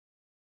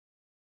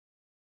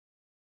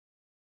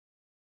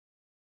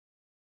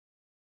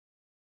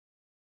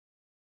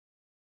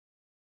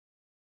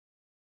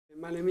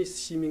My name is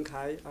Ximing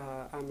Cai.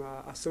 I'm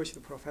an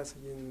associate professor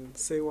in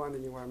C1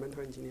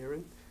 environmental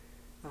engineering.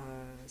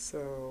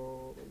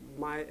 So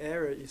my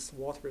area is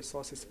water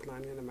resources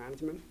planning and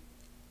management.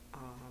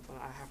 But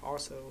I have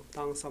also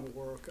done some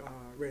work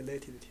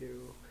related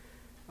to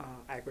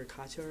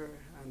agriculture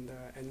and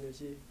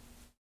energy.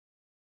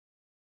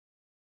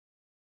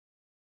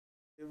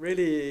 It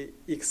really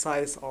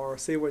excites our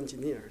civil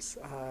engineers.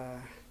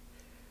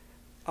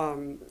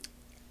 I'm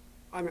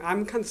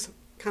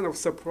kind of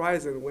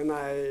surprised when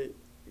I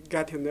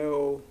get to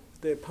know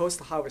the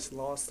post-harvest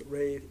loss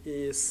rate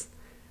is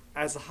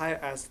as high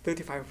as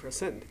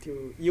 35%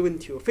 to even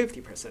to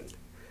 50%.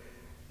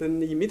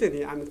 Then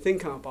immediately I'm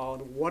thinking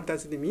about what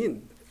does it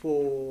mean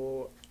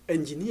for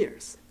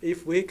engineers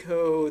if we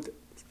could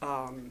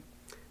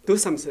do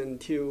something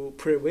to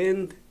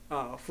prevent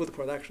food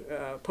production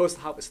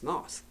post-harvest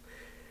loss.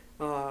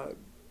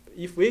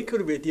 If we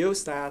could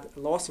reduce that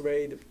loss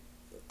rate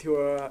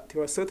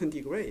to a certain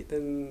degree,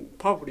 then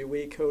probably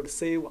we could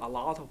save a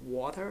lot of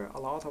water, a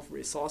lot of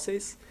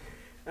resources,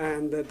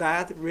 and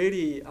that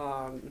really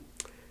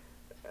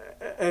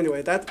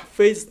anyway, that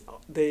fits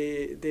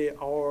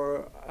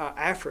our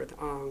effort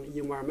on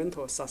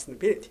environmental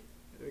sustainability.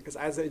 Because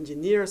as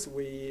engineers,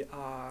 we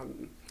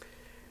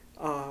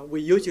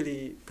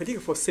usually,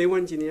 particularly for civil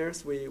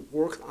engineers, we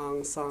work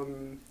on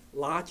some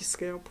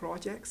large-scale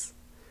projects.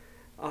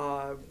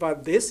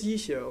 But this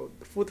issue,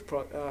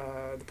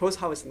 the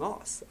post-harvest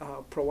loss,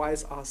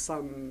 provides us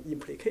some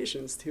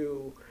implications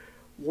to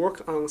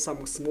work on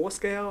some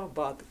small-scale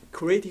but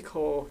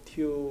critical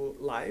to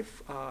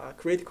life,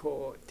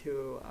 critical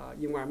to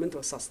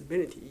environmental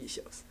sustainability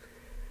issues.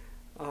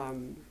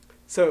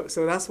 So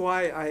that's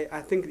why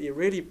I think it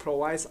really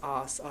provides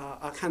us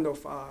a kind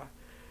of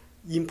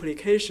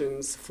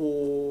implications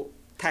for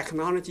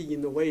technology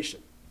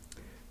innovation.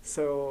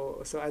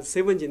 So as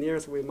civil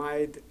engineers, we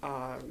might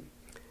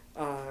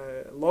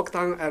look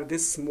down at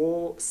these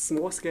small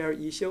scale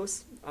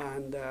issues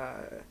and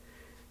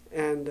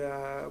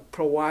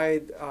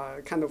provide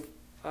kind of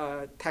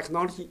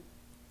technology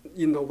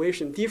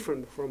innovation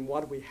different from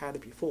what we had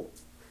before,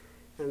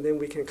 and then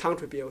we can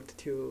contribute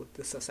to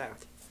the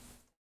society.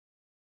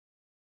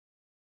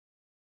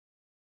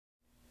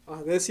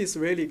 This is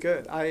really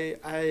good.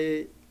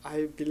 I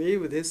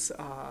believe this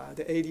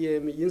the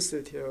ADM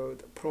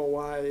Institute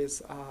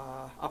provides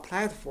a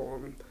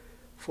platform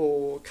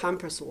for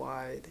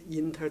campus-wide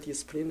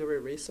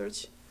interdisciplinary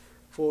research,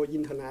 for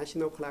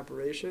international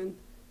collaboration,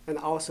 and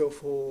also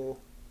for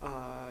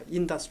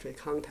industry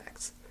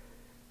contacts.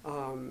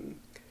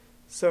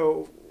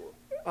 So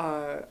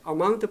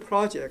among the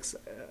projects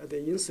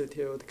the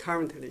Institute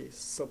currently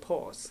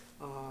supports,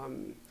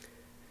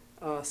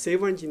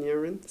 civil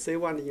engineering,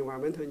 civil and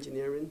environmental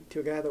engineering,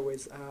 together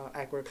with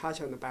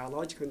agriculture and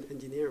biological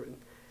engineering,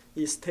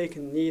 is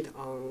taking lead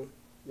on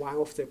one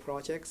of the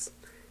projects.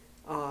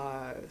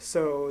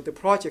 So the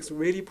projects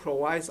really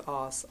provides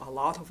us a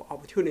lot of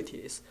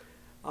opportunities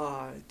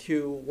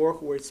to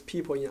work with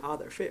people in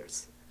other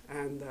fields,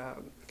 and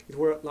it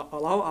will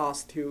allow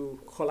us to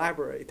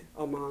collaborate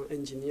among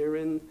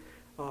engineering,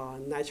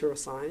 natural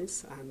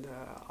science, and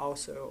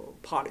also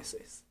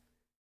policies.